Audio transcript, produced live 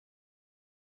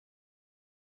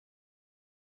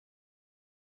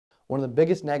One of the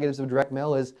biggest negatives of direct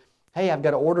mail is, hey, I've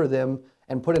got to order them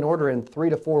and put an order in 3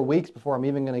 to 4 weeks before I'm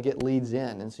even going to get leads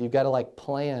in. And so you've got to like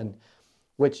plan,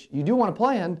 which you do want to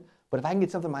plan, but if I can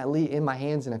get something in my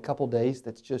hands in a couple days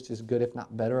that's just as good, if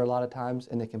not better a lot of times,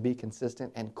 and it can be consistent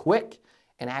and quick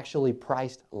and actually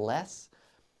priced less,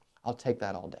 I'll take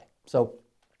that all day. So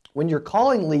when you're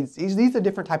calling leads, these are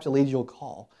different types of leads you'll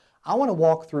call. I want to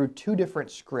walk through 2 different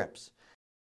scripts